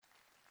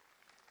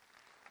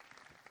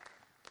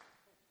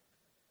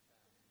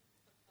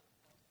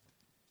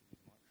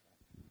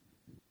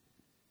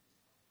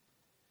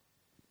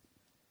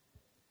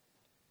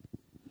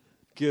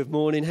Good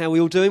morning. How are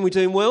we all doing? We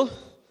doing well?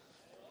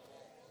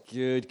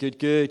 Good.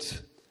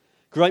 Great.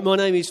 My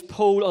name is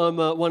Paul. I'm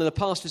one of the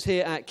pastors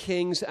here at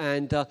King's,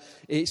 and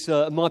it's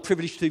my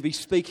privilege to be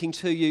speaking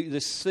to you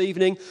this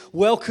evening.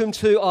 Welcome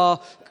to our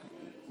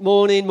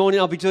morning.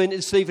 I'll be doing it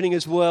this evening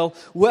as well.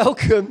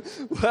 Welcome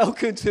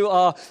to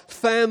our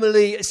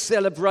family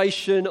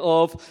celebration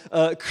of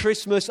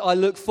Christmas. I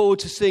look forward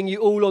to seeing you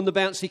all on the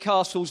bouncy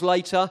castles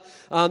later.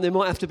 There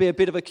might have to be a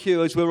bit of a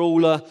queue as we're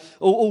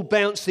all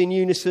bounce in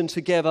unison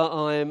together,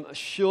 I am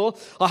sure.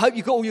 I hope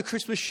you got all your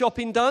Christmas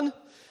shopping done.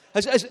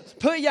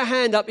 Put your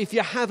hand up if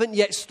you haven't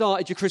yet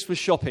started your Christmas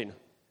shopping.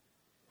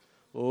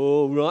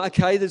 Oh, right,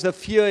 okay, there's a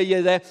few of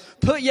you there.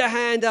 Put your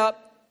hand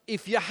up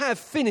if you have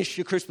finished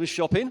your Christmas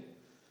shopping.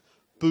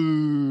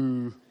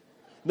 Boo.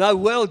 No,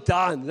 well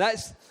done.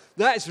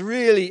 That's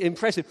really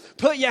impressive.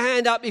 Put your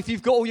hand up if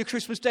you've got all your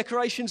Christmas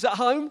decorations at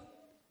home.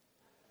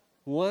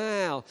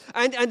 Wow.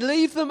 And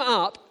leave them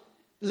up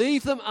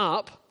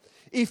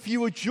if you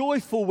were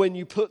joyful when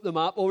you put them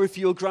up or if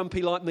you were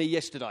grumpy like me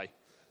yesterday.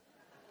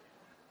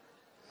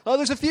 Oh,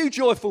 there's a few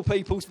joyful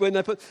people when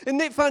they put... Isn't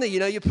it funny,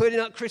 you're putting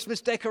up Christmas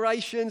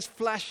decorations,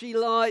 flashy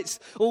lights,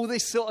 all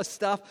this sort of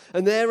stuff,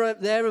 and there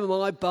am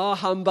I, bar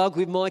humbug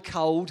with my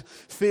cold,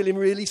 feeling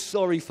really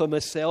sorry for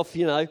myself,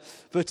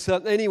 But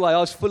anyway, I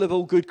was full of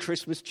all good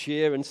Christmas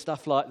cheer and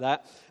stuff like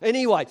that.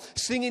 Anyway,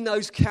 singing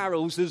those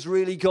carols has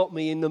really got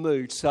me in the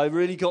mood, so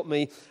really got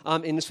me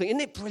in the swing. Isn't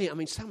it brilliant? I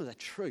mean, some of the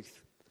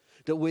truth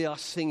that we are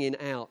singing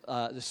out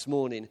this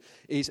morning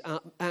is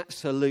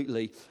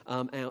absolutely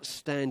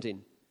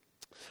outstanding.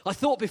 I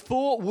thought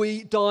before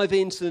we dive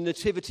into the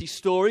nativity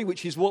story,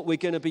 which is what we're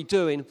going to be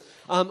doing,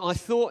 I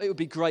thought it would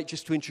be great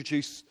just to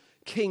introduce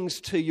King's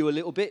to you a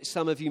little bit.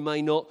 Some of you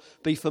may not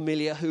be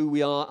familiar who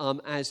we are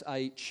as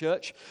a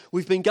church.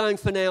 We've been going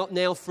for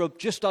now for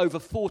just over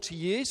 40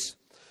 years,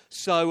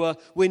 so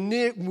we're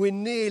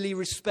nearly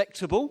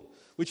respectable,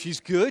 which is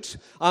good,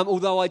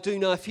 although I do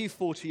know a few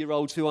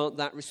 40-year-olds who aren't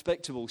that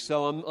respectable,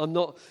 so I'm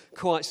not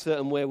quite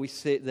certain where we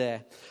sit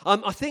there.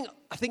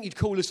 I think you'd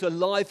call us a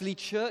lively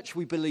church.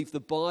 We believe the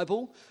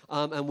Bible,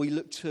 and we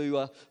look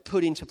to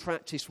put into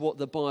practice what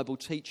the Bible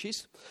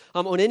teaches.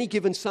 On any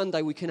given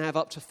Sunday, we can have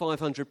up to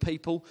 500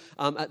 people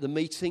at the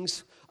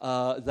meetings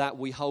that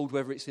we hold,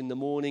 whether it's in the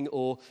morning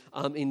or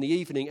in the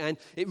evening, and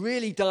it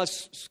really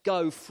does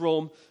go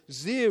from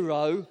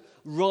 0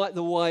 right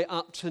the way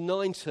up to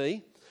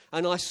 90.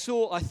 And I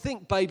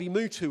think baby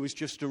Mutu has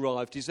just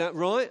arrived. Is that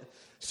right?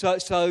 So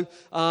Joe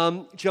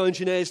and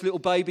Janae's little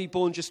baby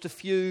born just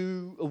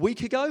a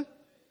week ago?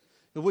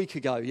 A week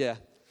ago, yeah.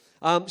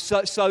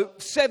 So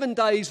 7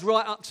 days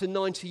right up to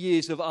 90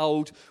 years of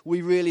old.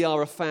 We really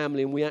are a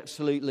family, and we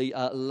absolutely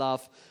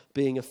love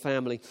being a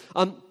family.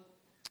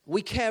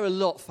 We care a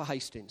lot for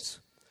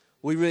Hastings.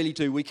 We really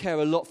do. We care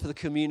a lot for the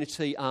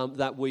community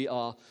that we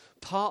are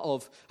part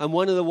of, and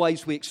one of the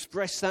ways we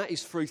express that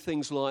is through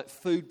things like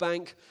Food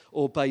Bank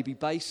or Baby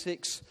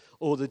Basics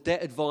or the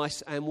Debt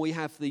Advice, and we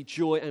have the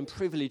joy and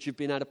privilege of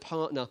being able to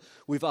partner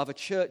with other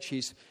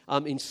churches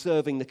in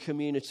serving the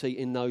community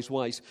in those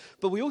ways.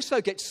 But we also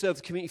get to serve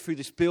the community through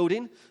this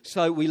building,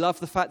 so we love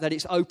the fact that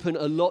it's open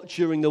a lot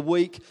during the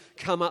week.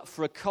 Come up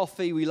for a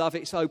coffee. We love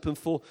it's open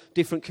for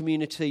different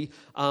community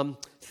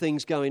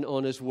things going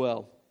on as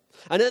well.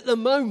 And at the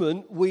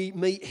moment, we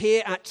meet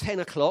here at 10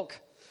 o'clock,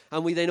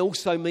 and we then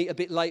also meet a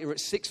bit later at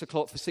 6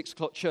 o'clock for 6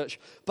 o'clock church.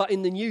 But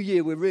in the new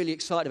year, we're really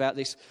excited about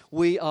this.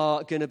 We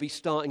are going to be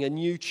starting a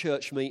new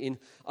church meeting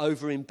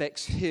over in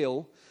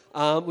Bexhill,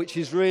 which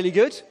is really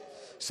good.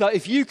 So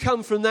if you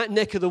come from that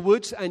neck of the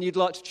woods and you'd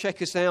like to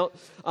check us out,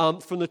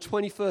 from the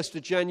 21st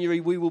of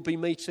January, we will be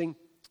meeting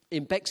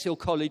in Bexhill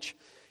College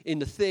in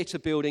the theatre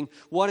building.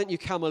 Why don't you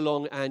come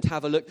along and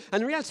have a look?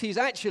 And the reality is,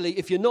 actually,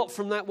 if you're not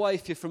from that way,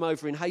 if you're from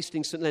over in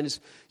Hastings, St Leonard's,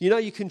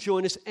 you can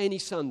join us any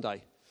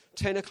Sunday.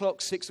 10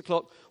 o'clock, 6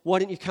 o'clock, why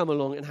don't you come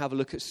along and have a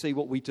look at see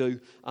what we do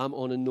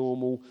on a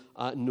normal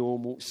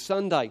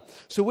Sunday.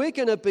 So we're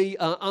going to be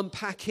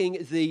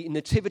unpacking the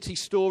nativity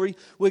story.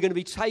 We're going to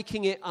be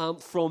taking it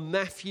from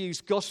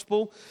Matthew's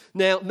Gospel.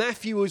 Now,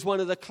 Matthew was one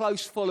of the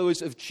close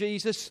followers of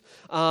Jesus.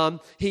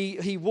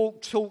 He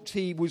talked,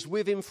 he was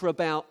with him for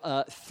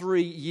about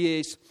 3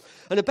 years.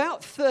 And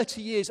about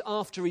 30 years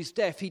after his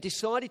death, he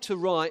decided to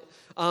write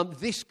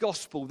this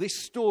gospel, this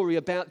story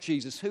about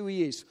Jesus, who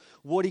he is,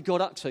 what he got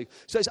up to.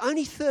 So it's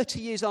only 30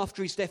 years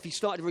after his death he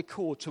started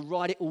to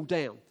write it all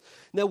down.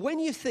 Now, when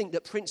you think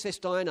that Princess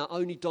Diana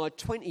only died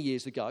 20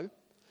 years ago,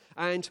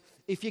 and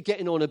if you're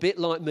getting on a bit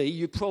like me,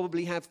 you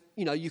probably have,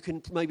 you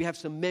can maybe have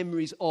some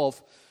memories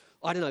of,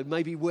 I don't know,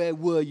 maybe where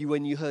were you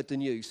when you heard the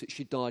news that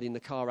she died in the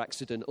car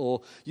accident,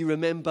 or you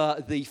remember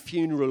the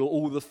funeral or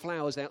all the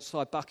flowers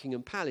outside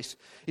Buckingham Palace.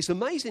 It's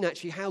amazing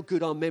actually how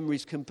good our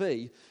memories can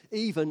be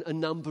even a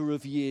number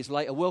of years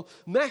later. Well,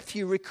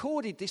 Matthew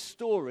recorded this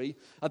story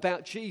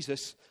about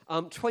Jesus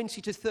 20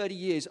 to 30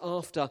 years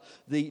after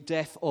the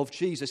death of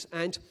Jesus,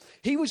 and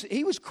he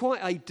was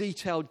quite a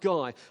detailed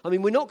guy. I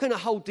mean, we're not going to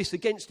hold this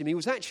against him. He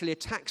was actually a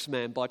tax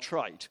man by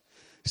trade.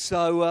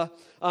 So,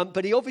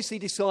 but he obviously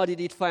decided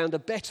he'd found a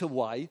better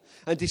way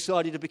and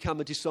decided to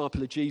become a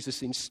disciple of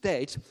Jesus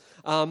instead.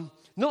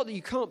 Not that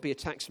you can't be a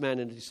tax man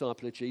and a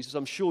disciple of Jesus.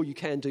 I'm sure you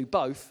can do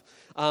both.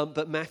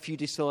 But Matthew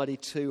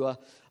decided to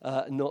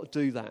not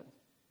do that.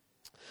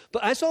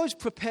 But as I was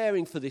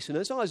preparing for this and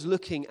as I was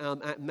looking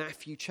at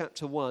Matthew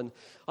chapter 1,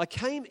 I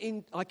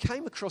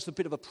came across a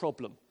bit of a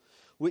problem,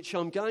 which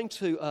I'm going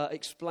to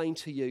explain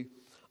to you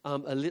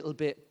a little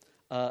bit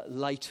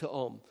later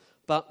on.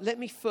 But let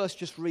me first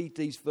just read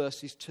these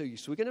verses to you.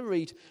 So we're going to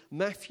read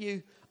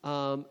Matthew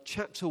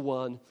chapter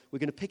 1. We're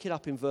going to pick it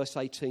up in verse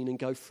 18 and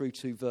go through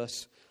to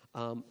verse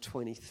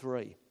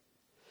 23.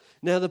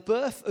 Now, the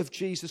birth of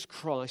Jesus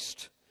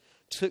Christ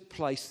took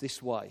place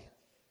this way.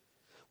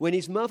 When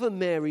his mother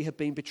Mary had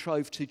been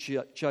betrothed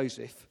to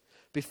Joseph,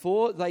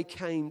 before they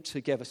came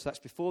together, so that's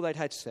before they'd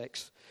had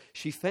sex,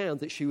 she found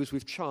that she was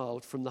with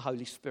child from the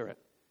Holy Spirit.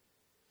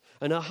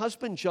 And her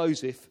husband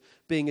Joseph,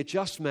 being a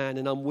just man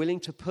and unwilling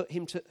to put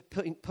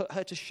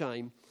her to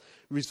shame,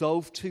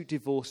 resolved to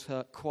divorce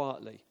her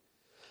quietly.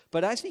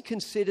 But as he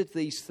considered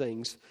these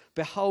things,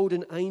 behold,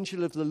 an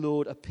angel of the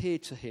Lord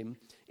appeared to him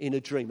in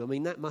a dream. I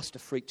mean, that must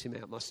have freaked him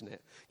out, mustn't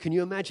it? Can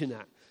you imagine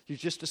that? You're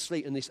just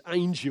asleep and this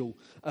angel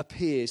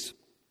appears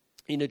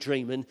in a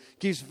dream and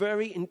gives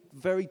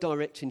very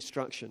direct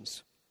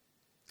instructions.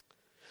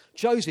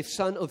 Joseph,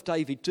 son of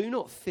David, do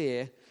not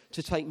fear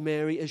to take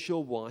Mary as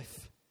your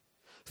wife,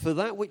 for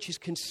that which is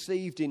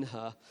conceived in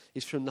her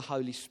is from the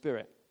Holy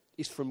Spirit,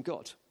 is from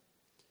God.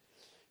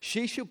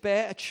 She shall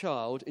bear a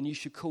child, and you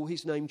shall call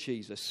his name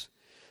Jesus,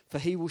 for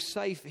he will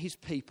save his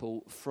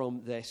people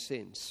from their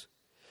sins.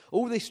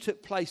 All this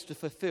took place to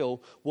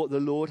fulfill what the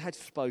Lord had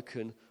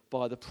spoken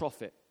by the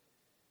prophet.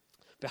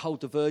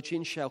 Behold, the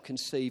virgin shall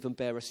conceive and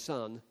bear a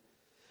son,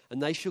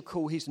 and they shall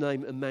call his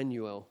name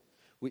Emmanuel,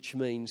 which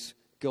means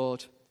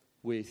God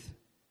with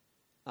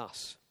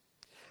us.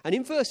 And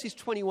in verses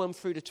 21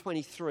 through to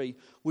 23,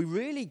 we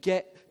really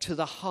get to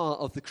the heart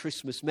of the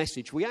Christmas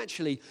message. We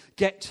actually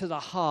get to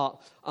the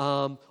heart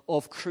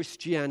of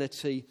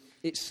Christianity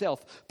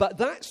itself. But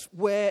that's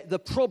where the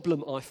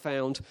problem, I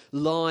found,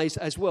 lies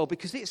as well,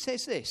 because it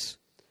says this: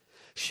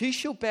 she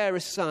shall bear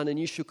a son, and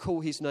you shall call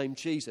his name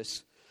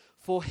Jesus,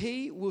 for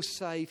he will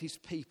save his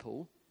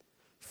people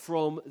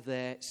from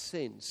their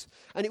sins.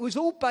 And it was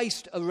all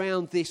based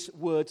around this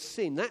word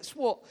sin. That's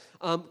what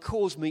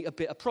caused me a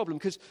bit of problem,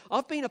 because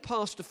I've been a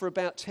pastor for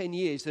about 10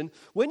 years, and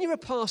when you're a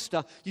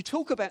pastor, you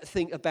talk about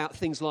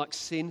things like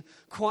sin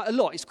quite a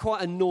lot. It's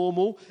quite a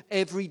normal,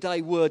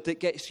 everyday word that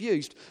gets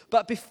used.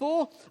 But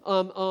before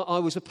I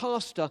was a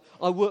pastor,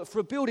 I worked for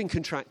a building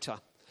contractor.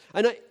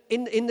 And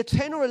in the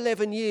 10 or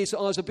 11 years that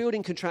I was a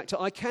building contractor,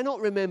 I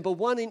cannot remember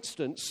one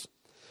instance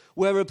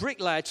where a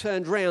bricklayer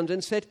turned round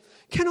and said,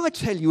 "Can I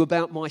tell you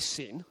about my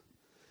sin?"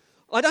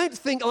 I don't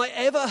think I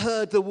ever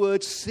heard the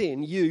word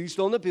sin used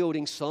on the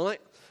building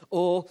site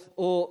or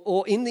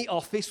in the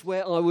office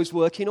where I was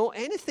working or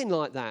anything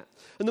like that.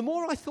 And the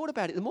more I thought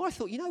about it, the more I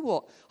thought, you know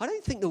what? I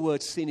don't think the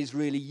word sin is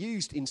really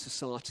used in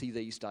society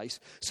these days.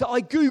 So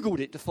I Googled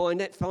it to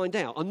find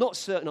out. I'm not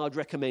certain I'd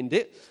recommend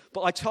it,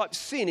 but I typed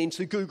sin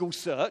into Google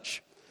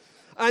search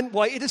and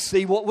waited to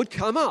see what would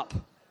come up.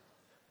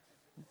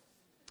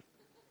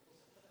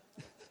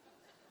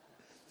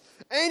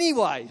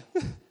 Anyway,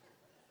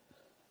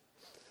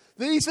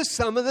 these are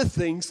some of the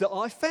things that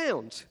I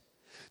found.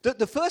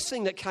 The first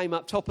thing that came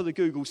up top of the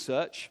Google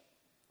search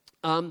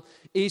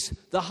is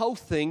the whole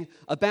thing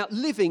about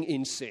living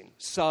in sin.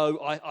 So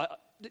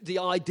the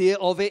idea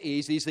of it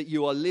is that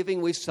you are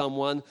living with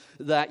someone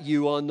that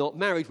you are not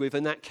married with,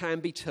 and that can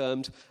be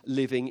termed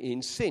living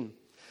in sin.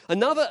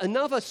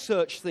 Another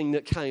search thing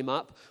that came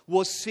up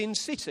was Sin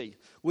City,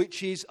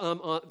 which is,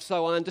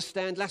 so I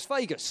understand, Las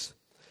Vegas.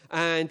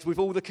 And with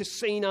all the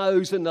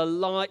casinos and the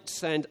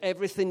lights and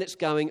everything that's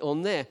going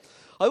on there.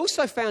 I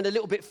also found a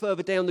little bit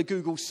further down the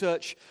Google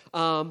search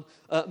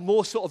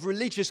more sort of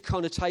religious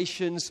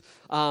connotations,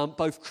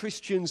 both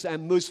Christians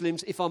and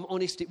Muslims. If I'm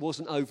honest, it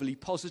wasn't overly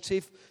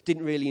positive.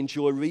 Didn't really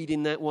enjoy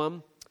reading that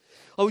one.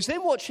 I was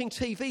then watching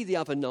TV the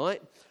other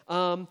night,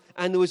 and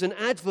there was an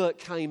advert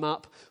came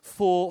up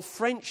for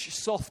French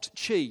soft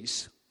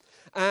cheese.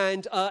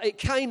 And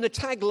the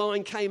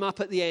tagline came up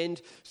at the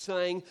end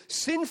saying,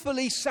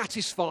 "Sinfully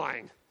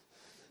satisfying."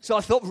 So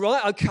I thought,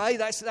 right, okay,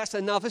 that's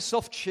another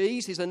soft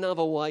cheese, is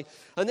another way.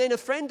 And then a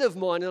friend of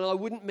mine, and I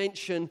wouldn't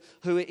mention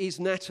who it is,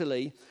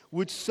 Natalie,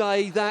 would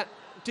say that,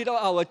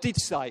 I did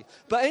say.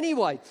 But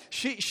anyway,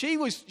 she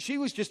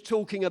was just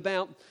talking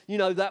about,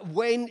 that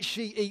when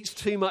she eats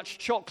too much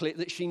chocolate,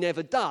 that she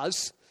never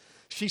does,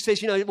 she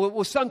says,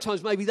 well,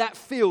 sometimes maybe that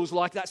feels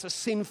like that's a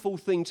sinful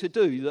thing to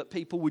do, that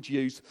people would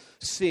use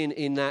sin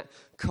in that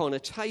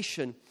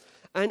connotation.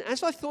 And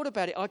as I thought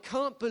about it, I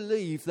can't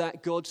believe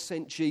that God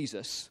sent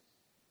Jesus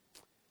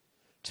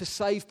to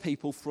save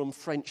people from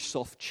French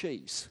soft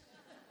cheese.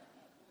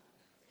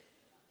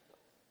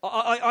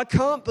 I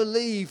can't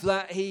believe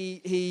that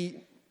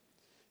he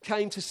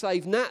came to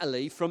save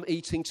Natalie from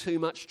eating too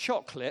much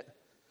chocolate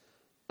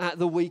at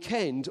the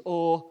weekend,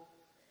 or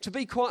To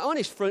be quite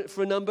honest,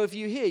 for a number of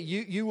you here,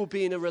 you will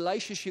be in a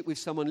relationship with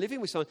someone, living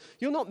with someone.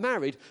 You're not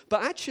married,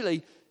 but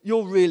actually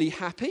you're really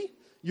happy.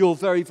 You're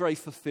very, very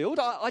fulfilled.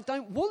 I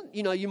don't want,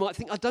 you might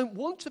think, I don't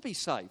want to be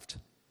saved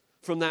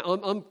from that.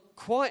 I'm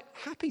quite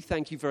happy,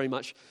 thank you very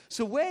much.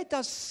 So where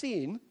does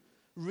sin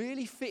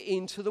really fit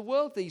into the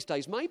world these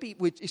days? Maybe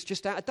it's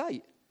just out of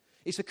date.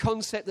 It's a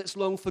concept that's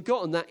long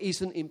forgotten, that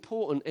isn't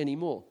important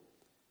anymore.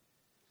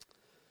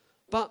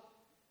 But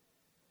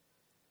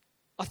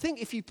I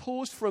think if you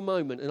pause for a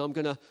moment, and I'm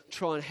going to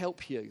try and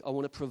help you, I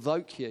want to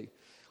provoke you.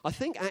 I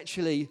think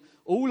actually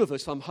all of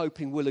us, I'm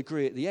hoping, will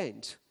agree at the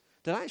end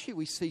that actually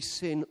we see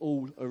sin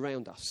all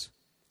around us.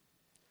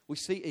 We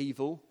see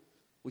evil,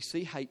 we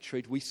see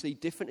hatred, we see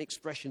different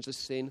expressions of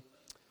sin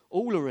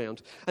all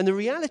around. And the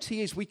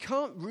reality is we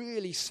can't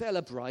really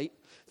celebrate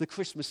the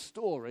Christmas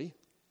story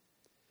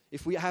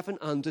if we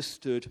haven't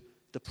understood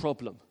the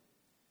problem.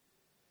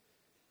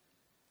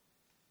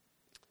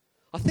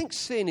 I think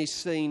sin is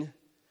seen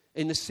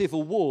in the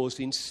civil wars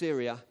in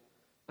Syria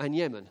and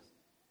Yemen.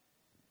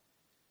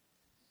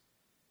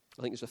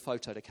 I think there's a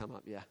photo to come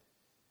up, yeah.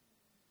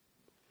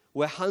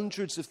 Where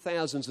hundreds of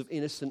thousands of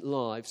innocent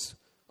lives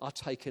are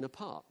taken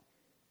apart.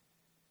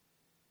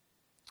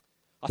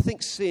 I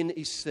think sin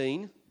is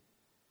seen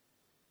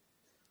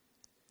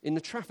in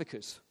the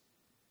traffickers,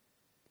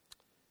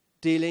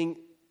 dealing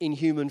in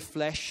human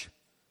flesh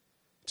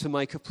to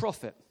make a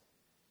profit.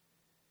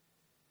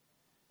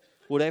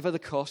 Whatever the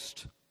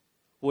cost,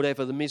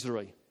 whatever the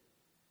misery.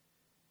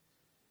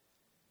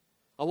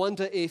 I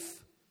wonder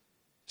if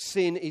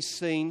sin is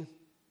seen,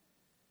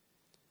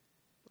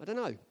 I don't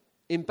know,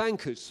 in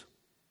bankers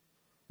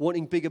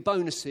wanting bigger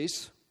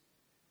bonuses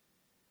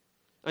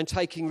and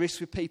taking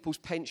risks with people's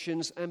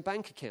pensions and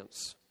bank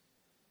accounts.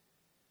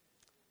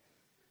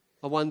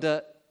 I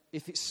wonder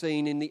if it's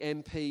seen in the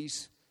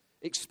MP's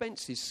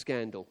expenses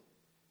scandal.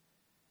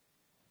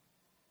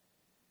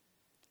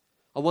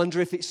 I wonder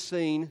if it's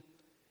seen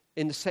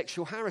in the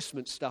sexual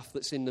harassment stuff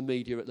that's in the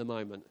media at the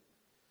moment,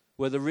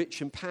 where the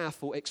rich and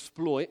powerful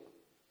exploit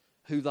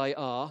who they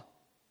are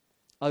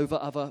over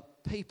other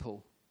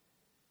people.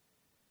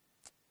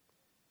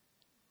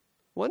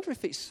 I wonder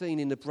if it's seen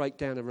in the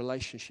breakdown of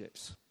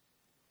relationships,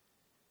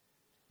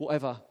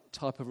 whatever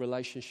type of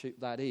relationship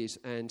that is,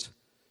 and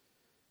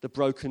the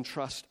broken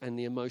trust and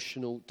the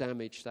emotional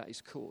damage that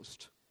is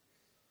caused.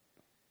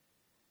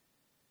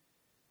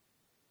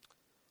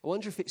 I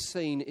wonder if it's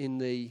seen in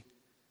the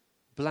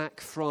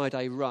Black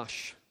Friday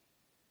rush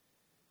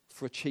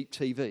for a cheap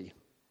TV.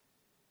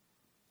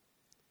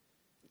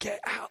 Get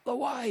out the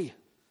way,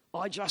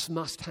 I just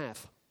must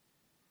have.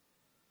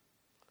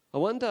 I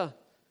wonder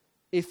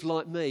if,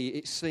 like me,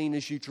 it's seen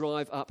as you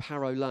drive up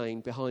Harrow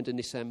Lane behind a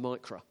Nissan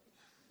Micra.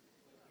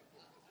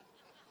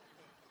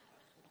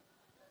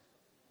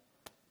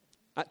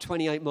 At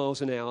 28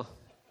 miles an hour.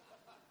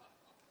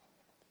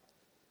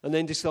 And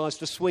then decides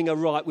to swing a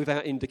right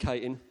without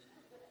indicating.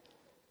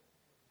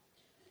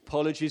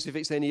 Apologies if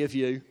it's any of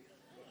you.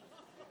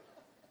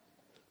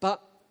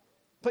 But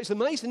it's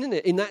amazing, isn't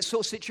it? In that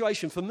sort of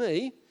situation, for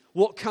me,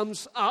 what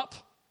comes up,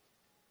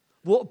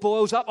 what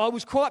boils up, I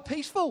was quite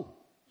peaceful.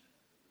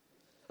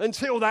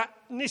 Until that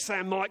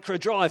Nissan Micra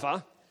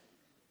driver.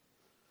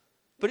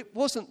 But it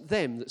wasn't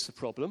them that's the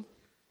problem.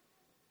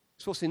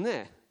 It's what's in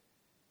there.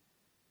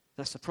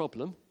 That's the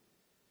problem.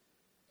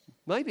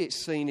 Maybe it's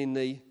seen in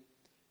the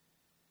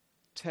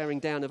tearing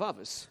down of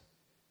others.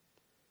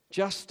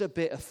 Just a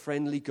bit of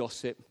friendly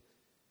gossip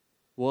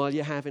while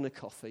you're having a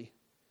coffee,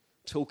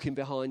 talking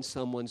behind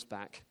someone's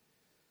back,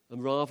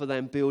 and rather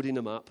than building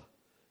them up,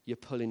 you're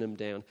pulling them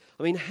down.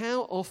 I mean,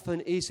 how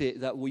often is it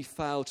that we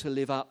fail to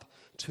live up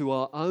to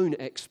our own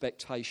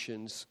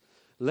expectations,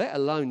 let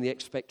alone the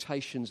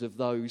expectations of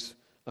those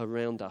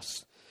around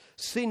us?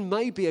 Sin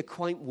may be a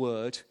quaint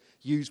word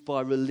used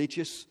by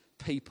religious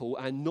people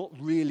and not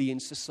really in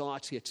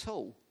society at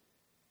all.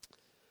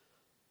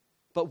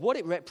 But what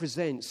it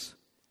represents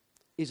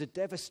is a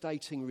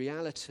devastating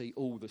reality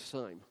all the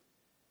same.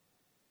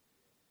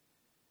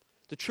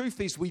 The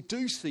truth is, we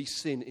do see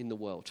sin in the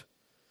world.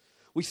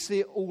 We see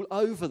it all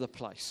over the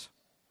place.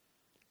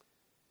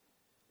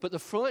 But the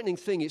frightening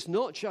thing, it's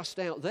not just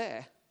out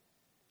there.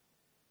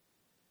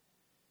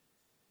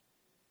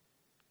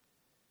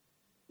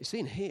 It's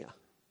in here.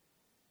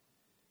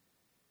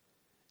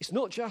 It's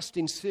not just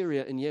in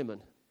Syria and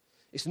Yemen.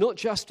 It's not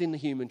just in the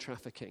human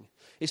trafficking.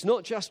 It's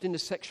not just in the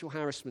sexual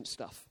harassment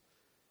stuff.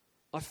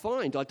 I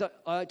find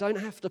I don't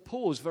have to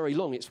pause very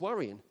long. It's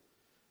worrying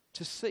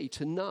to see,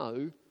 to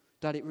know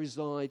that it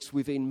resides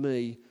within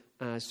me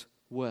as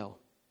well.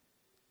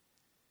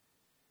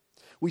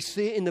 We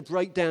see it in the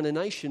breakdown of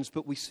nations,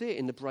 but we see it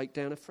in the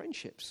breakdown of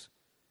friendships.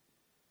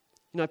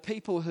 You know,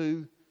 people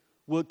who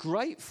were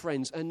great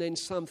friends and then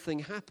something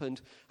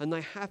happened and they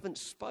haven't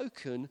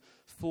spoken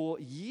for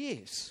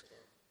years.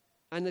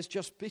 And there's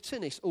just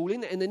bitterness all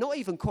in there. And they're not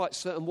even quite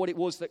certain what it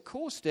was that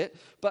caused it,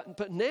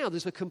 but now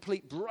there's a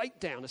complete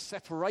breakdown, a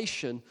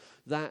separation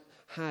that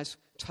has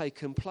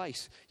taken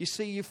place. You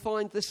see, you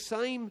find the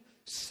same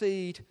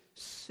seed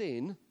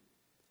sin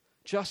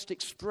just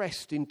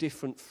expressed in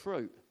different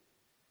fruit.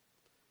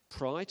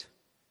 pride,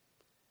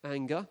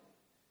 anger,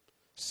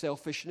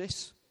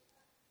 selfishness,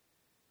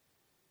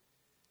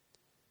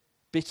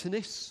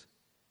 bitterness,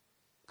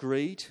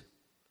 greed,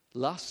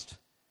 lust,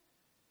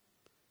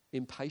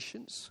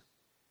 impatience.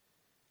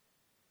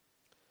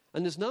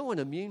 And there's no one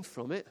immune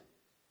from it.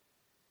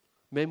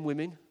 Men,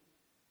 women,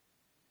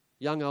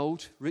 young,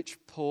 old, rich,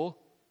 poor,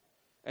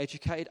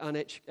 educated,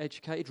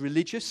 uneducated,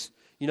 religious.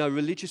 You know,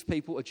 religious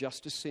people are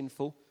just as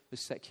sinful as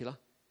secular.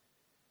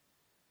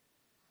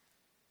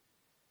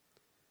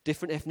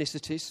 Different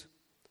ethnicities,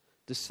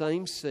 the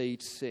same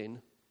seed,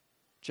 sin,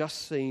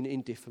 just seen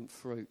in different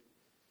fruit.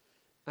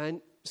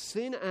 And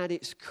sin at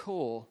its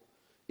core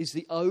is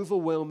the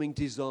overwhelming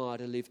desire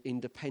to live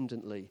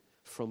independently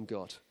from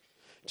God,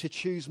 to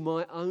choose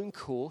my own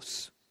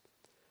course,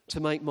 to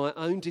make my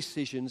own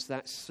decisions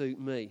that suit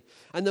me.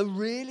 And the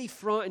really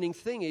frightening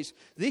thing is,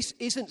 this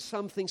isn't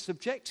something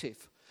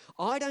subjective.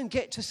 I don't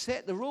get to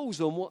set the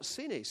rules on what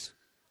sin is.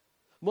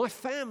 My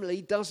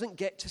family doesn't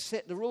get to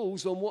set the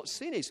rules on what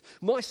sin is.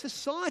 My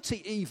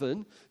society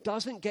even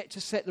doesn't get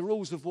to set the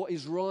rules of what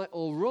is right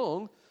or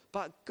wrong,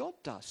 but God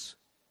does.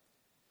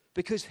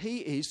 Because he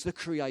is the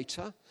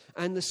creator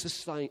and the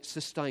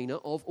sustainer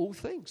of all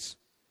things.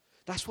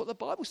 That's what the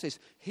Bible says.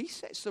 He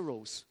sets the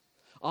rules.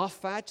 Our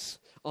fads,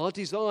 our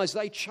desires,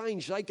 they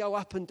change, they go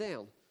up and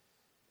down.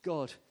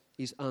 God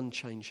is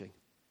unchanging.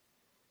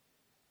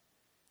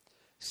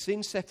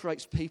 Sin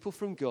separates people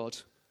from God.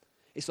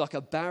 It's like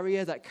a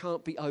barrier that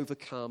can't be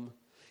overcome.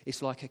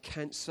 It's like a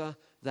cancer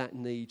that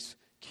needs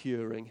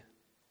curing.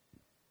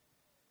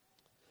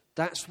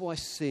 That's why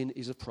sin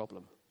is a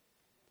problem.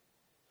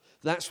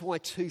 That's why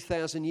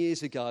 2,000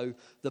 years ago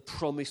the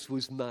promise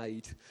was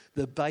made.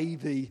 The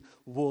baby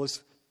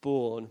was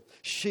born.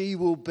 She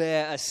will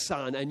bear a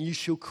son, and you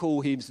shall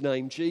call his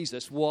name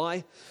Jesus.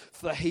 Why?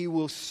 For he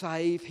will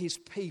save his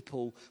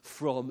people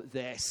from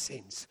their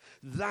sins.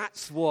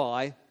 That's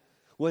why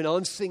when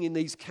I'm singing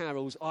these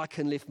carols, I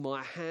can lift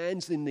my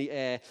hands in the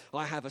air.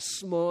 I have a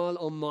smile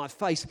on my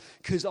face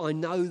because I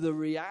know the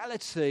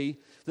reality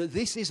that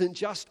this isn't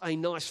just a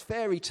nice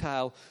fairy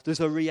tale. There's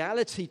a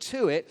reality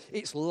to it.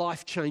 It's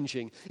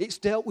life-changing. It's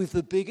dealt with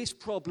the biggest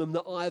problem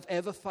that I have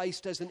ever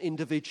faced as an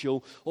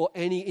individual or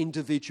any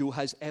individual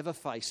has ever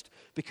faced,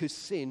 because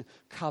sin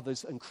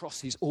covers and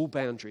crosses all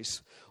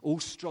boundaries, all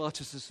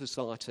stratas of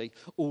society,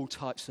 all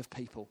types of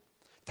people.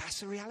 That's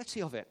the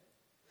reality of it.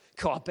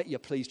 God, I bet you're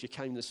pleased you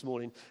came this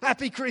morning.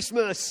 Happy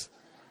Christmas!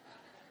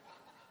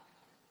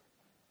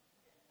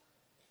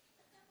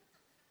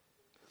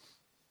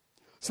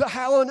 So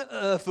how on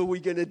earth are we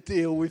going to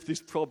deal with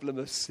this problem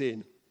of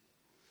sin?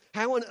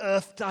 How on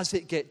earth does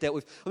it get dealt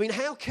with? I mean,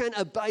 how can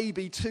a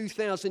baby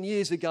 2,000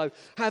 years ago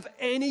have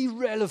any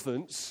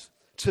relevance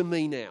to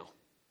me now?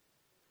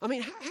 I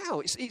mean, how?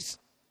 It's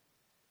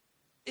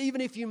even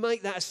if you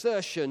make that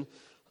assertion,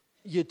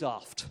 you're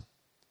daft.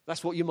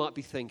 That's what you might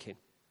be thinking.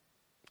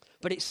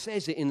 But it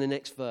says it in the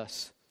next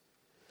verse.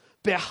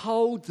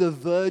 Behold, the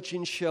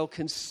virgin shall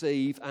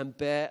conceive and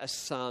bear a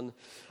son,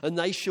 and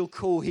they shall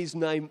call his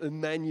name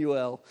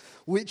Emmanuel,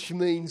 which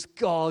means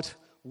God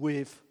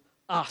with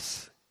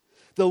us.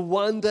 The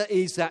wonder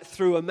is that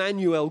through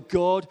Emmanuel,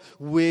 God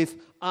with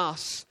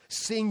us,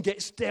 sin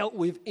gets dealt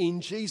with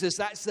in Jesus.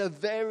 That's the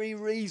very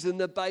reason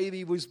the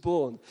baby was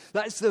born.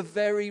 That's the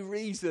very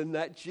reason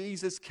that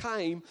Jesus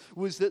came,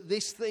 was that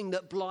this thing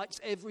that blights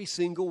every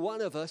single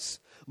one of us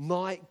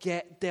might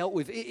get dealt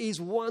with. It is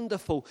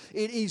wonderful.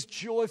 It is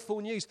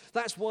joyful news.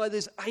 That's why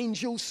there's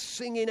angels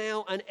singing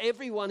out, and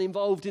everyone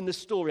involved in the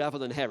story, other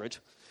than Herod,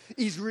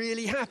 is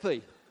really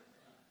happy.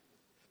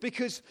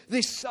 Because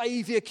this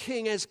Saviour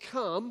King has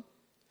come,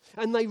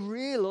 and they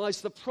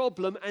realise the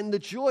problem and the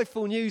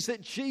joyful news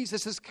that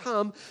Jesus has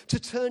come to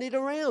turn it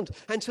around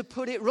and to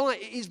put it right.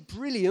 It is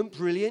brilliant,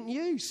 brilliant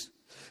news.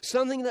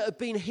 Something that had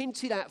been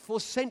hinted at for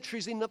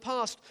centuries in the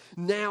past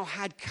now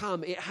had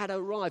come. It had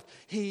arrived.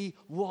 He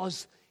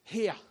was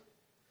here.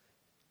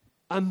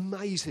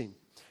 Amazing.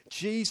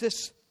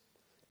 Jesus,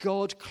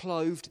 God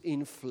clothed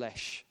in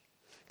flesh,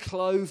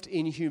 clothed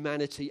in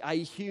humanity, a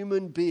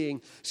human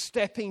being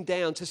stepping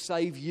down to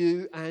save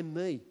you and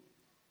me.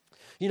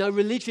 You know,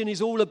 religion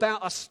is all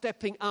about us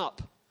stepping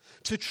up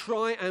to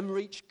try and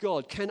reach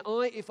God. Can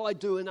I, if I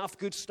do enough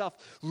good stuff,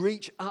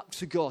 reach up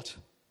to God?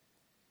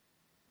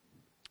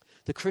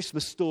 The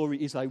Christmas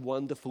story is a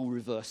wonderful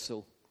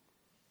reversal.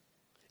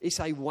 It's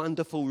a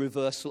wonderful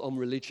reversal on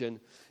religion.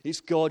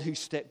 It's God who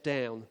stepped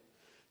down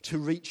to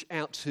reach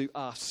out to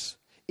us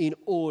in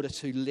order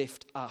to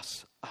lift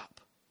us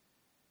up.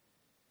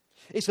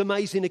 It's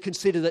amazing to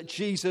consider that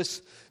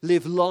Jesus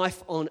lived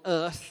life on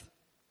earth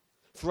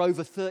for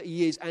over 30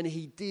 years and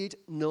he did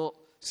not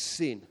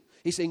sin.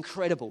 It's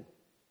incredible.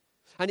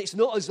 And it's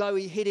not as though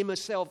he hid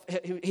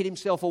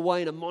himself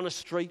away in a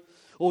monastery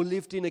or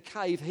lived in a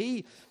cave.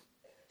 He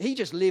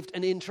just lived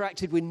and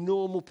interacted with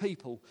normal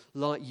people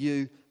like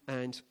you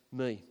and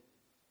me.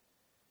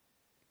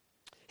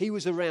 He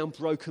was around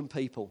broken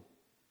people.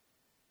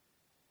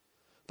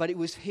 But it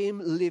was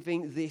him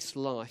living this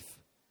life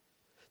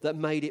that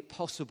made it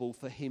possible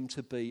for him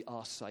to be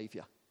our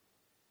Saviour.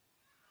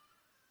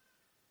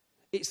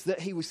 It's that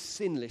he was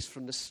sinless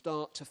from the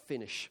start to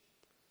finish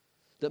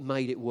that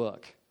made it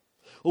work.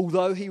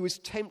 Although he was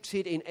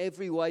tempted in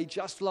every way,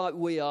 just like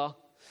we are,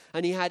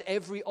 and he had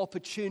every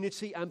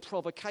opportunity and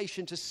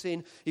provocation to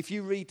sin. If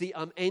you read the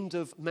end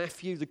of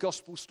Matthew, the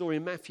gospel story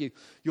in Matthew,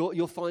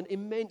 you'll find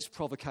immense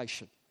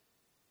provocation.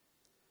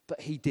 But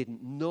he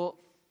didn't, not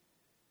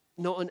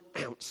an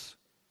ounce.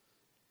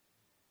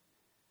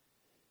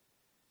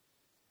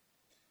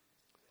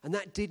 And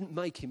that didn't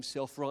make him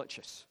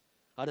self-righteous.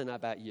 I don't know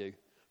about you,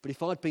 but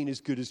if I'd been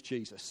as good as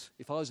Jesus,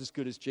 if I was as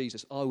good as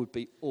Jesus, I would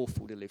be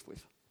awful to live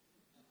with.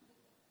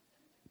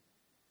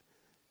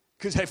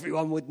 Because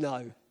everyone would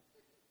know.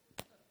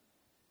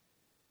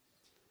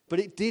 But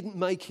it didn't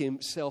make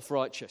him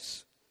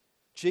self-righteous.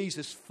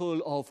 Jesus,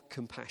 full of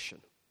compassion.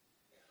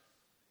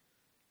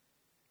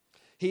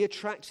 He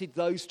attracted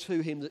those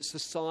to him that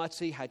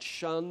society had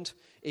shunned,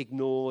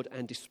 ignored,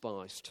 and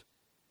despised.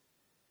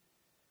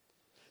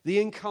 The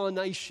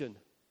incarnation,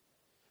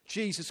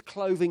 Jesus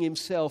clothing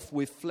himself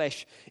with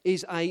flesh,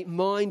 is a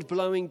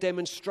mind-blowing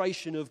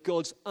demonstration of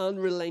God's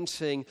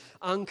unrelenting,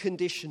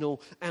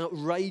 unconditional,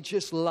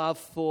 outrageous love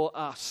for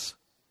us.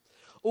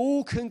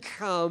 All can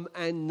come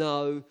and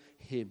know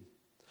him.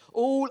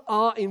 All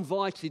are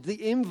invited.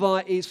 The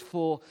invite is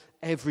for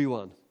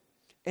everyone.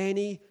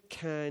 Any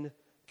can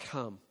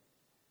come.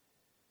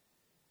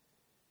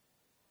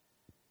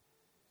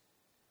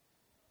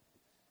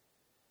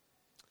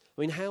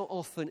 I mean, how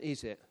often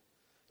is it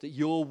that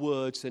your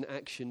words and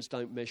actions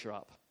don't measure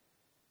up?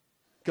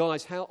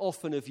 Guys, how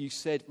often have you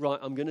said, right,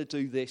 I'm going to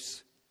do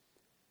this,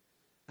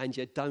 and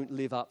you don't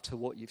live up to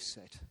what you've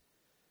said?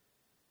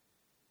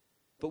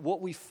 But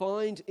what we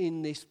find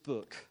in this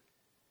book,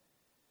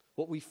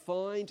 what we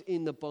find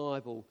in the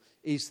Bible,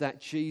 is that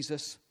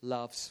Jesus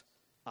loves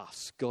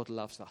us. God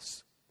loves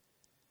us.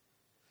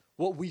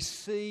 What we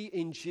see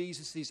in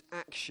Jesus'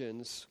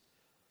 actions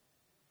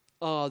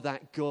are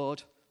that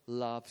God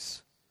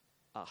loves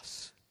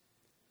us.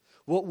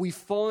 What we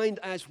find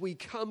as we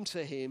come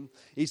to him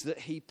is that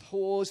he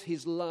pours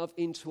his love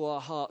into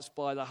our hearts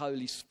by the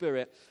Holy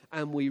Spirit,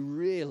 and we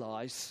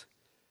realize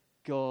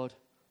God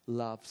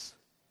loves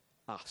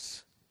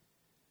us.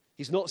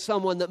 He's not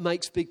someone that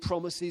makes big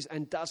promises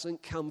and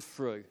doesn't come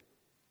through.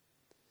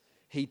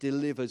 He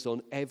delivers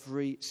on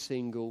every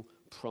single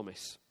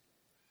promise.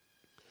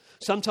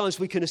 Sometimes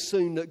we can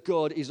assume that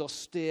God is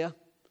austere,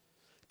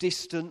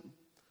 distant,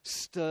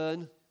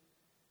 stern.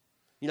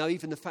 You know,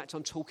 even the fact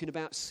I'm talking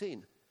about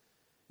sin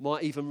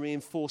might even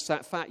reinforce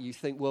that fact. You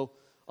think, well,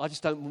 I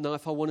just don't know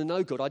if I want to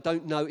know God. I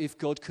don't know if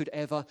God could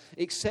ever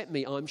accept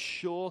me. I'm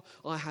sure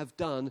I have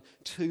done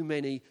too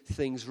many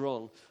things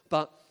wrong.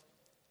 But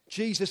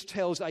Jesus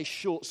tells a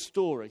short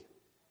story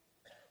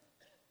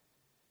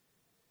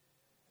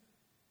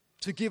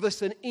to give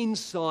us an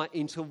insight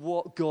into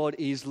what God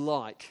is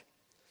like.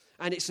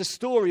 And it's a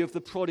story of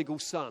the prodigal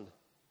son.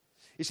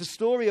 It's a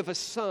story of a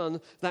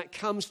son that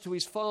comes to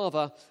his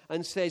father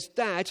and says,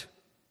 Dad,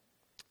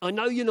 I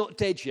know you're not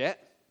dead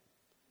yet,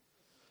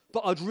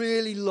 but I'd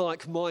really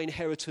like my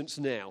inheritance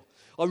now.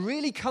 I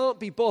really can't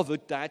be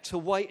bothered, Dad, to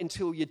wait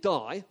until you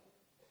die.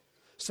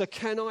 So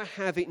can I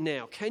have it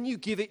now? Can you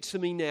give it to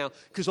me now?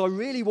 Because I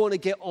really want to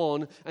get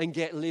on and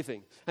get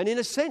living. And in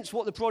a sense,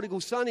 what the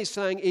prodigal son is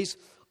saying is,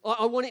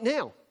 I want it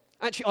now.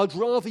 Actually, I'd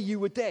rather you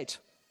were dead.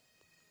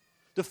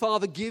 The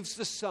father gives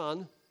the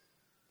son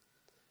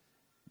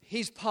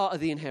his part of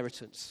the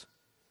inheritance.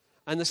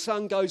 And the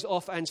son goes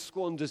off and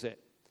squanders it.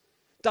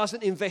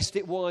 Doesn't invest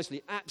it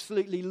wisely.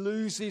 Absolutely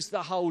loses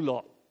the whole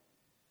lot.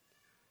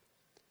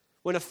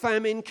 When a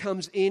famine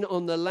comes in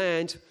on the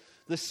land,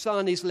 the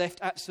son is left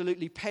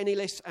absolutely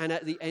penniless and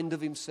at the end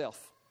of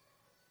himself.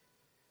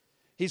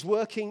 He's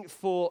working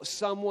for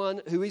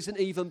someone who isn't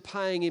even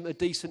paying him a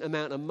decent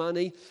amount of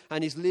money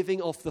and is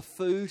living off the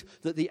food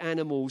that the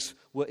animals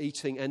were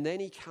eating. And then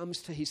he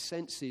comes to his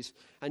senses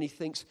and he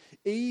thinks,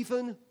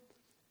 even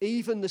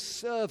the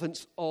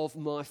servants of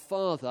my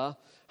father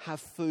have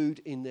food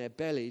in their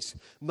bellies.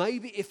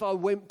 Maybe if I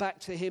went back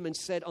to him and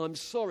said, I'm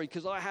sorry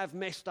because I have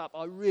messed up.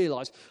 I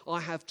realize I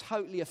have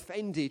totally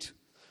offended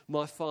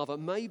my father.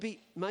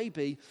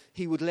 Maybe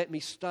he would let me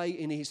stay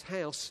in his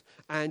house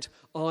and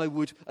I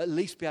would at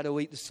least be able to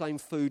eat the same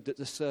food that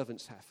the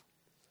servants have.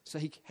 So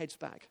he heads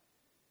back.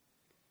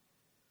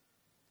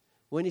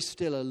 When he's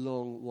still a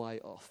long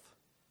way off,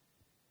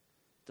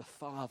 the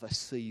father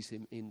sees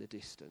him in the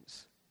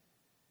distance.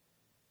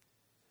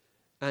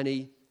 And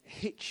he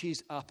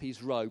hitches up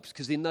his robes,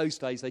 because in those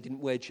days they didn't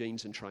wear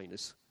jeans and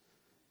trainers.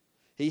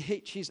 He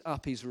hitches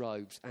up his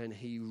robes and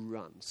he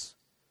runs.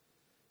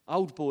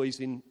 Old boys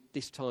in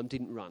this time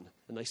didn't run,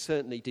 and they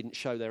certainly didn't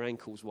show their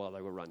ankles while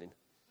they were running.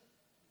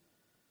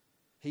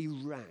 He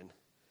ran.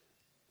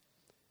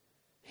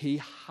 He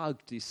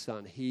hugged his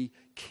son. He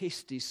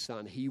kissed his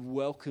son. He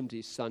welcomed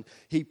his son.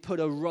 He put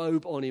a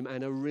robe on him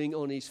and a ring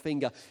on his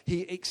finger.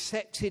 He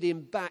accepted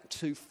him back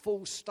to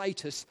full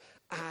status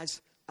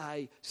as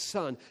a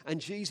son.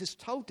 And Jesus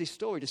told this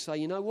story to say,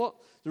 you know what?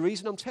 The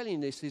reason I'm telling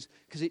you this is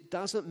because it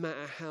doesn't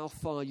matter how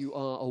far you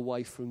are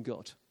away from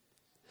God.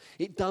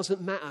 It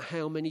doesn't matter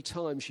how many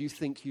times you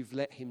think you've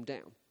let him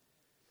down.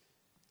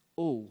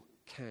 All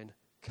can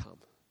come.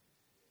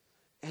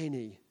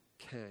 Any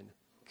can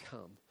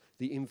come.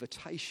 The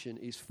invitation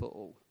is for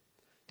all.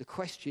 The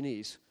question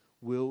is,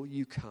 will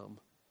you come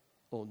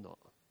or not?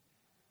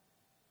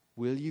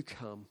 Will you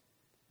come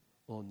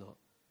or not?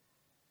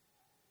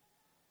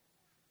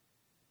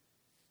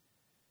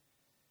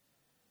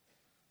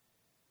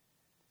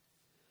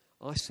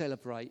 I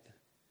celebrate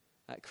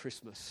at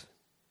Christmas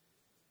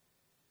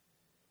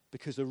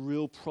because a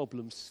real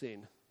problem,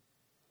 sin,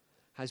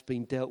 has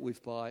been dealt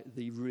with by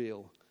the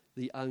real,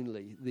 the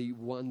only, the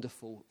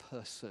wonderful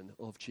person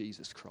of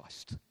Jesus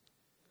Christ.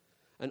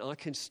 And I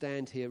can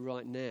stand here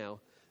right now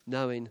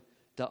knowing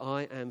that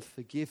I am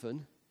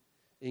forgiven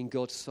in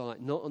God's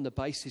sight, not on the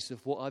basis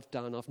of what I've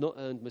done. I've not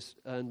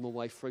earned my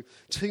way through.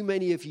 Too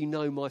many of you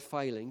know my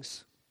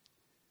failings.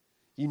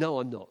 You know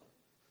I'm not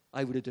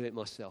able to do it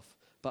myself,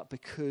 but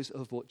because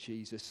of what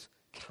Jesus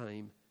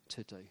came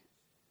to do.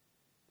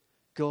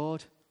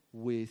 God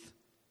with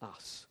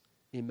us,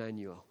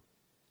 Emmanuel.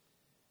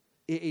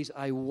 It is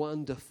a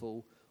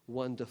wonderful,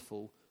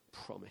 wonderful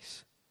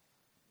promise.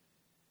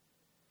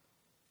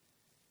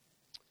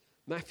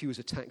 Matthew was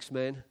a tax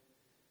man.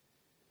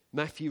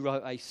 Matthew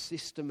wrote a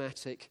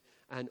systematic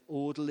and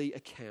orderly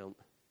account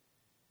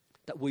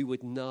that we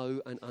would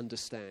know and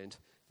understand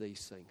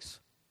these things.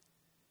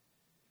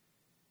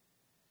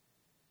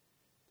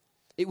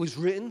 It was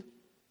written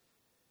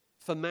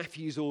for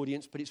Matthew's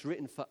audience, but it's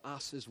written for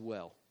us as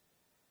well,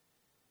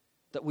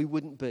 that we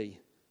wouldn't be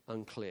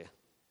unclear.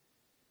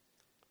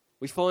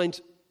 We find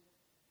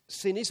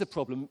sin is a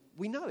problem.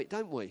 We know it,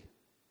 don't we?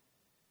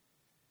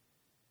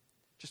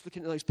 Just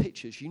looking at those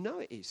pictures, you know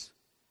it is.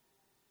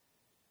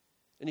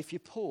 And if you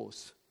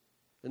pause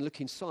and look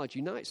inside,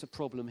 you know it's a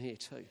problem here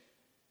too.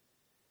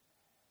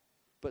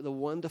 But the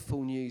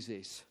wonderful news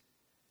is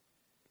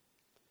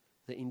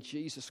that in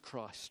Jesus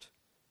Christ,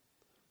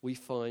 we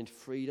find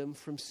freedom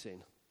from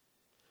sin.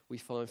 We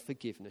find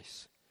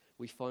forgiveness.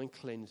 We find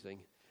cleansing.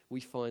 We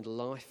find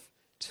life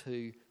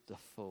to the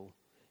full.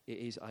 It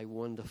is a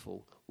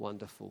wonderful,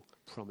 wonderful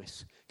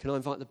promise. Can I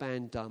invite the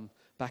band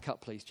back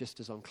up, please, just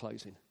as I'm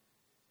closing?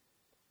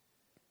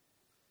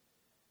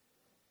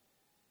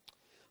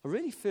 I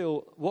really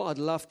feel what I'd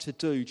love to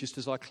do, just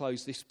as I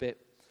close this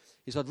bit,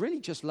 is I'd really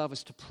just love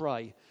us to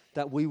pray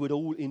that we would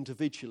all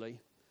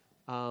individually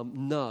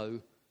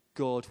know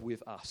God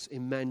with us,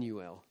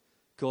 Emmanuel,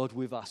 God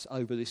with us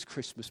over this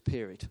Christmas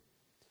period.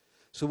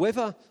 So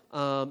whether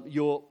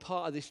you're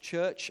part of this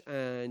church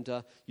and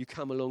you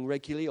come along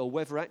regularly, or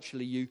whether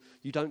actually you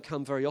don't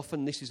come very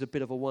often, this is a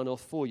bit of a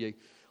one-off for you,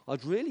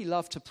 I'd really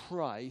love to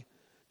pray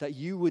that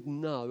you would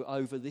know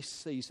over this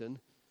season,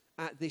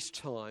 at this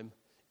time,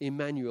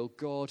 Emmanuel,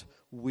 God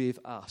with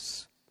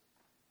us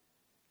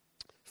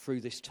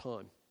through this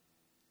time.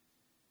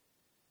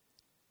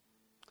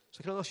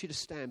 So can I ask you to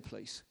stand,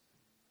 please?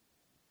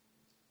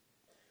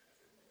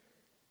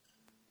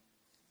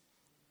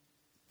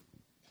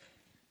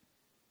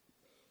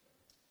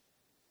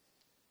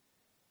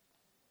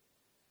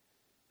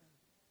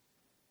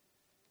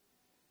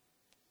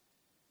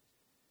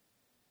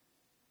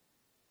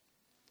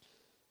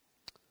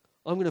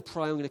 I'm going to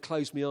pray, I'm going to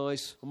close my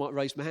eyes. I might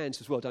raise my hands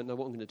as well. I don't know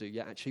what I'm going to do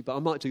yet, actually, but I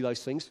might do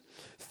those things.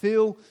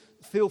 Feel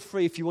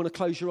free. If you want to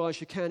close your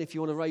eyes, you can. If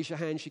you want to raise your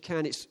hands, you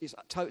can. It's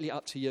totally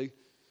up to you.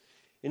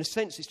 In a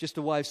sense, it's just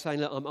a way of saying,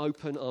 look, I'm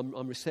open,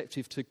 I'm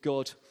receptive to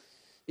God.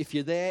 If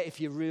you're there,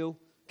 if you're real,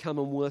 come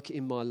and work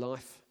in my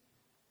life.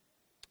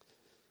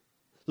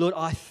 Lord,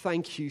 I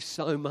thank you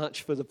so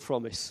much for the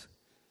promise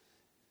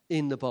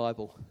in the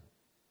Bible.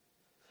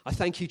 I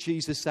thank you,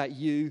 Jesus, that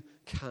you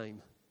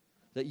came,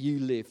 that you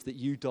lived, that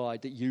you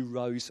died, that you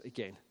rose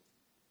again.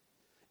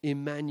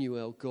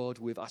 Emmanuel, God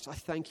with us. I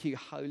thank you,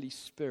 Holy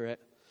Spirit,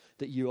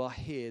 that you are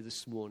here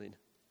this morning.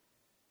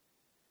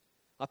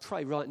 I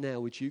pray right now,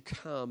 would you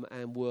come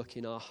and work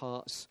in our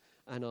hearts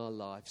and our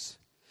lives.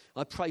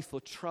 I pray for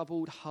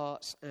troubled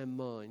hearts and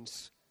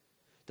minds,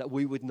 that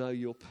we would know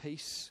your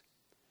peace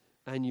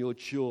and your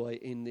joy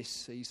in this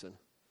season.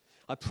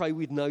 I pray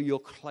we'd know your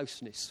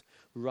closeness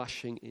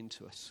rushing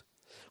into us.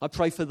 I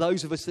pray for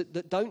those of us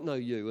that don't know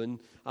you and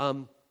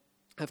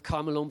have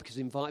come along because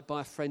invited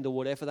by a friend or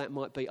whatever that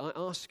might be. I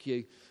ask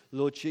you,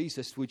 Lord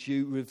Jesus, would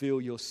you reveal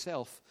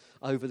yourself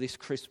over this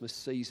Christmas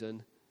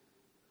season?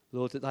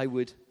 Lord, that they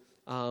would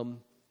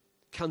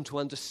come to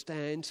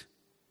understand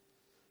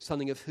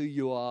something of who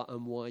you are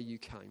and why you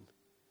came.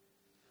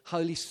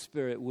 Holy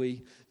Spirit,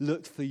 we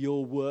look for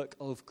your work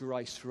of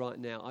grace right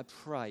now. I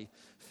pray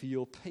for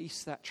your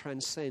peace that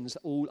transcends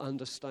all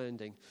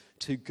understanding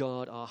to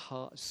guard our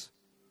hearts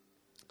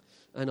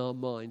and our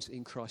minds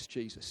in Christ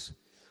Jesus.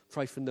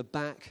 Pray from the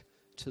back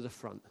to the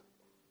front.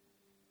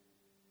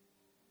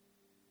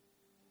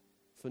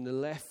 From the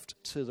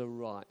left to the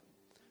right.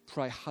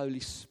 Pray, Holy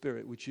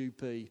Spirit, would you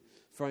be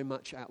very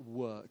much at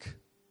work,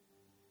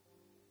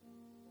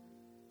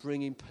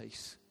 bringing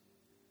peace.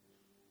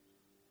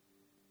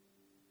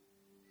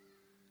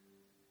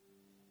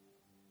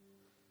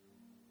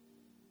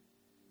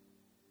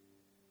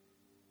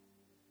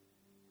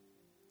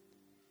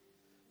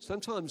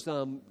 Sometimes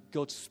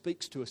God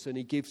speaks to us and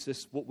he gives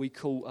us what we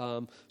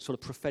call sort of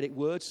prophetic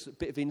words, a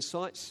bit of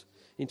insights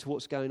into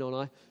what's going on.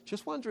 I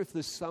just wonder if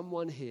there's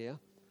someone here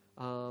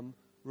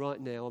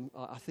right now,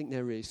 I think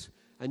there is,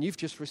 and you've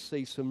just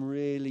received some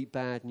really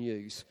bad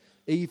news,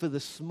 either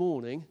this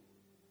morning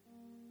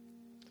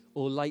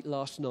or late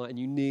last night, and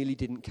you nearly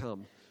didn't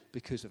come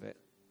because of it.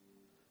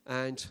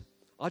 And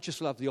I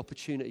just love the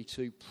opportunity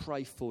to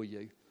pray for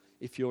you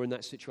if you're in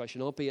that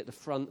situation. I'll be at the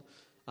front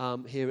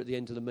here at the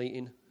end of the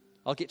meeting.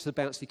 I'll get to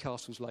the bouncy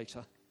castles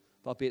later,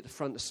 but I'll be at the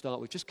front to start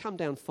with. Just come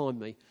down, find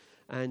me,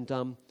 and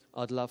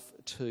I'd love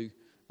to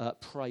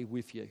pray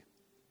with you.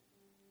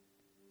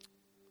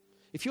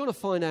 If you want to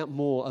find out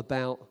more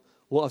about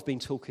what I've been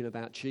talking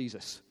about,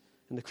 Jesus,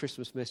 and the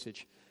Christmas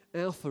message,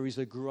 Alpha is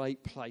a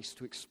great place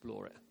to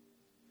explore it.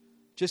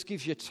 Just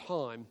gives you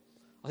time.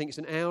 I think it's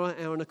an hour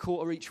and a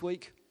quarter each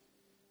week,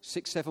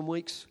 6-7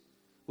 weeks,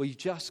 where you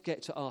just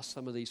get to ask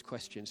some of these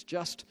questions,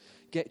 just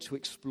get to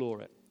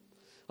explore it.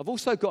 I've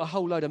also got a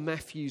whole load of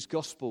Matthew's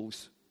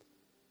Gospels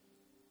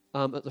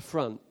at the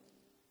front.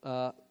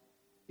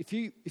 If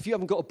you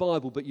haven't got a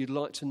Bible but you'd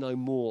like to know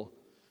more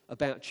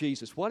about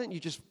Jesus, why don't you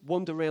just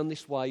wander around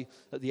this way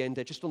at the end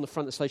there, just on the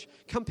front of the stage.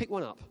 Come pick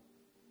one up.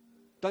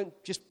 Don't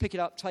just pick it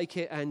up, take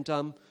it, and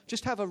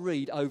just have a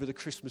read over the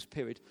Christmas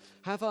period.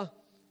 Have a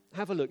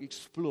look,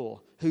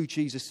 explore who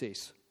Jesus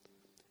is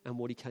and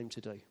what he came to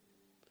do.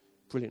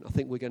 Brilliant. I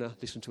think we're going to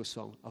listen to a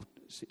song. I'll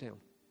sit down.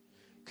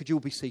 Could you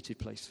all be seated,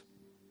 please?